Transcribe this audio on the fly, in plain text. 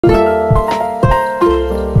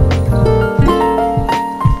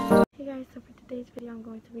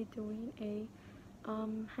doing a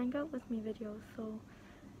hang out with me video. So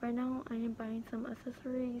right now I am buying some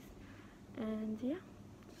accessories, and yeah,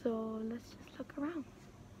 so let's just look around.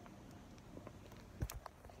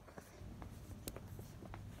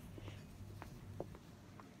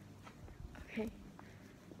 Okay,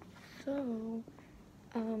 so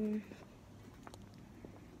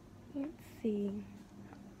let's see.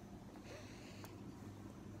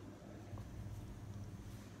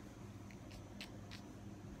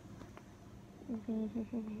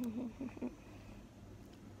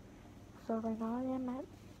 So right now I am at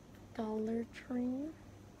Dollar Tree.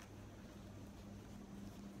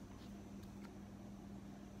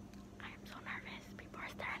 I am so nervous. People are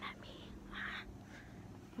staring at me.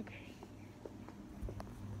 Okay.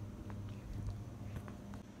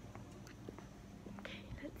 Okay,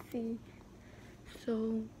 let's see.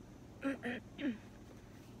 So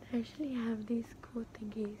they actually have these cool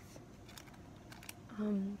thingies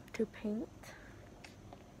to paint.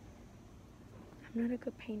 I'm not a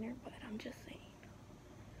good painter, but I'm just saying.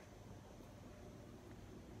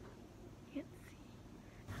 Let's see.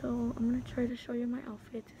 So I'm gonna try to show you my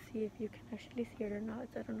outfit to see if you can actually see it or not.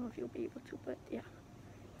 I don't know if you'll be able to, but yeah.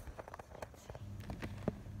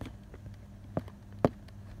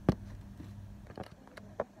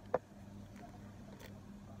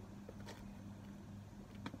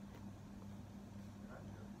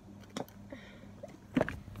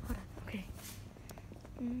 Hold on, okay.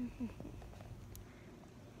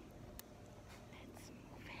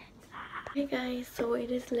 Hey guys, so it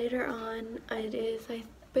is later on. It is, I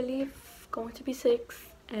believe, going to be 6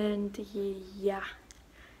 and yeah,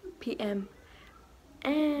 p.m.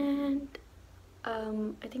 and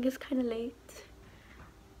I think it's kind of late,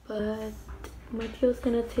 but my tio's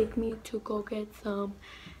gonna take me to go get some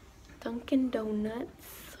Dunkin'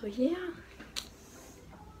 Donuts. So yeah,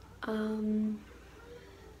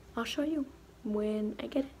 I'll show you when I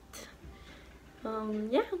get it.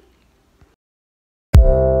 Yeah.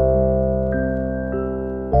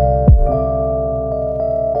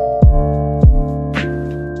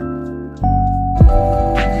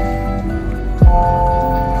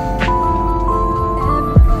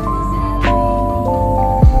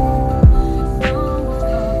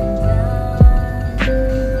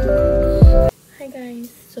 Hi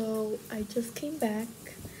guys, so I just came back.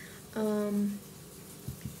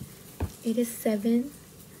 It is 7,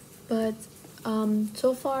 but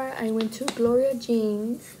so far I went to Gloria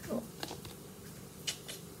Jeans. Oh.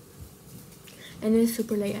 And it's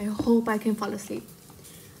super late. I hope I can fall asleep.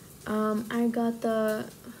 I got the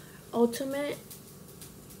ultimate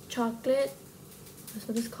chocolate, that's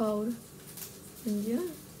what it's called. And yeah,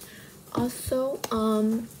 also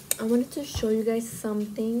I wanted to show you guys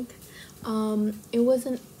something. It was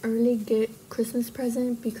an early Christmas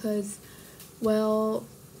present because, well,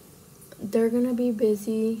 they're gonna be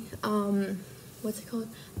busy, what's it called,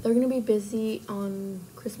 they're gonna be busy on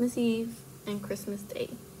Christmas Eve and Christmas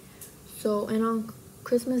Day. So, and on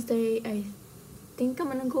Christmas Day I think I'm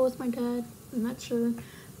gonna go with my dad, I'm not sure,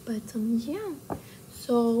 but yeah.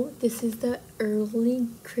 So this is the early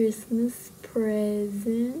Christmas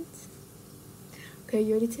present. Okay,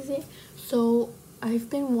 you ready to see it? So I've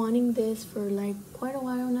been wanting this for like quite a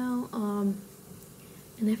while now,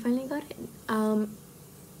 and I finally got it.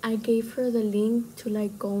 I gave her the link to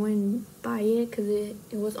like go and buy it because it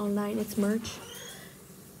was online. It's merch.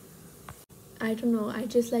 I don't know, I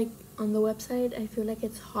just like on the website I feel like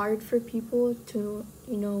it's hard for people to,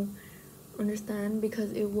 you know, understand,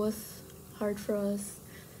 because it was hard for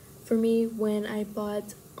me when I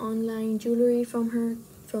bought online jewelry from her,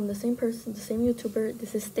 from the same person, the same YouTuber.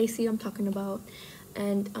 This is Stacy I'm talking about.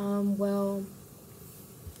 And well,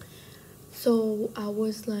 so I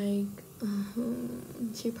was like,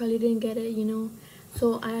 she probably didn't get it, you know.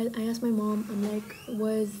 So I asked my mom, I'm like,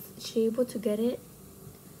 was she able to get it?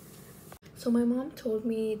 So my mom told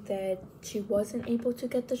me that she wasn't able to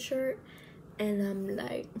get the shirt, and I'm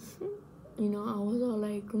like, you know, I was all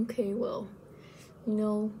like, okay, well, you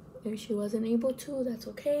know, if she wasn't able to, that's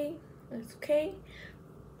okay,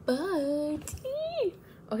 but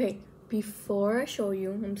okay, before I show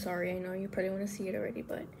you, I'm sorry, I know you probably want to see it already,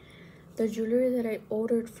 but the jewelry that I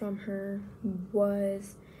ordered from her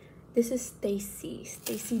was, this is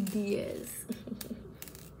Stacy Diaz.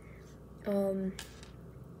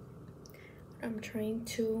 I'm trying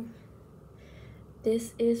to,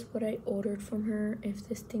 this is what I ordered from her. If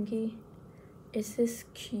this thingy is this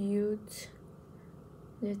cute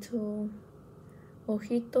little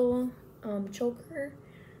ojito choker,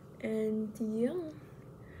 and yeah,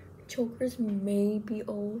 chokers may be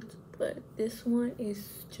old, but this one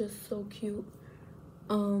is just so cute.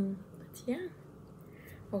 But yeah,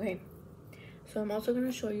 Okay, so I'm also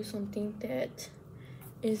gonna show you something that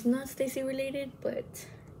is not Stacy related, but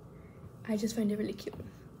I just find it really cute.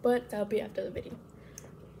 But that'll be after the video,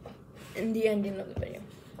 in the ending of the video.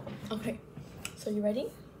 Okay, so you ready?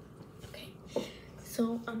 Okay,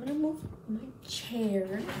 so I'm gonna move my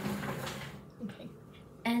chair. Okay,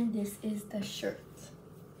 and this is the shirt.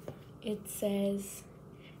 It says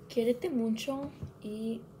 "Quiérete mucho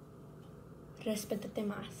y respétate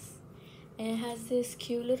más." And it has this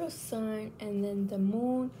cute little sun and then the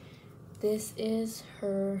moon. This is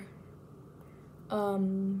her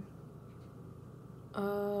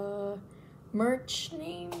merch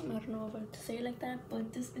name. I don't know how to say it like that,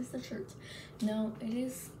 but this is the shirt. Now it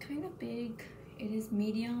is kind of big. It is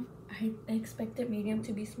medium. I expected medium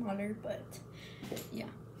to be smaller, but yeah.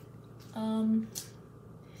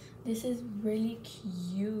 This is really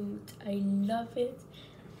cute. I love it.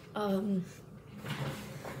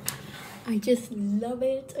 I just love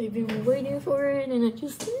it. I've been waiting for it and I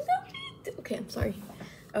just love it. Okay, I'm sorry.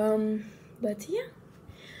 But yeah,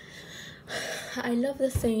 I love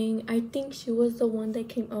the saying. I think she was the one that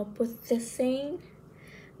came up with this saying,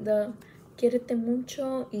 the "Quiérete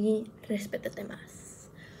mucho y respétate más."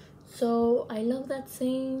 So I love that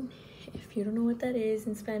saying. If you don't know what that is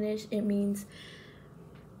in Spanish, it means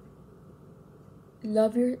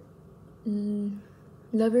love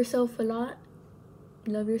yourself a lot,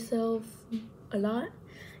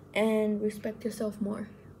 and respect yourself more,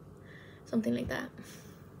 something like that.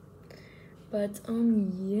 But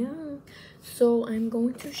yeah, so I'm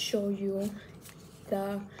going to show you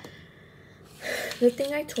the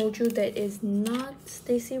thing I told you that is not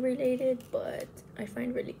Stacy related, but I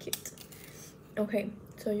find really cute. Okay,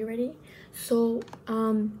 so you ready? So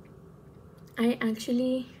I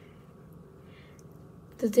actually,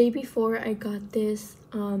 the day before I got this,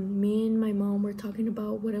 me and my mom were talking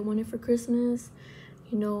about what I wanted for Christmas,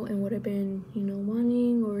 you know, and what I've been, you know,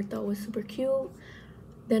 wanting or thought was super cute.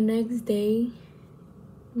 The next day,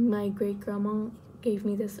 my great grandma gave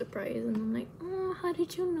me this surprise, and I'm like, oh, how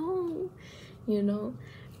did you know? You know?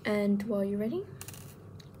 And well, you ready?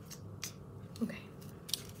 Okay.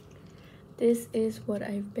 This is what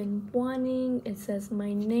I've been wanting. It says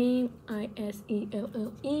my name,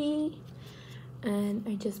 Iselle, and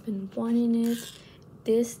I just been wanting it.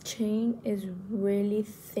 This chain is really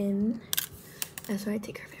thin, that's why I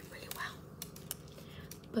take care of it really well.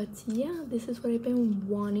 But yeah, this is what I've been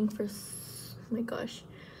wanting for, oh my gosh,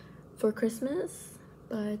 for Christmas.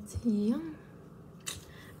 But yeah,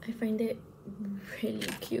 I find it really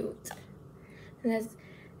cute.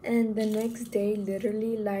 And the next day,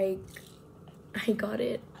 literally, like, I got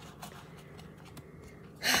it.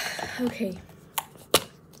 Okay,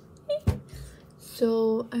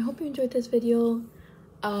 so I hope you enjoyed this video.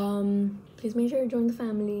 Please make sure you join the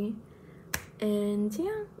family, and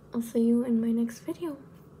yeah, I'll see you in my next video.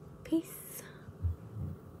 Peace.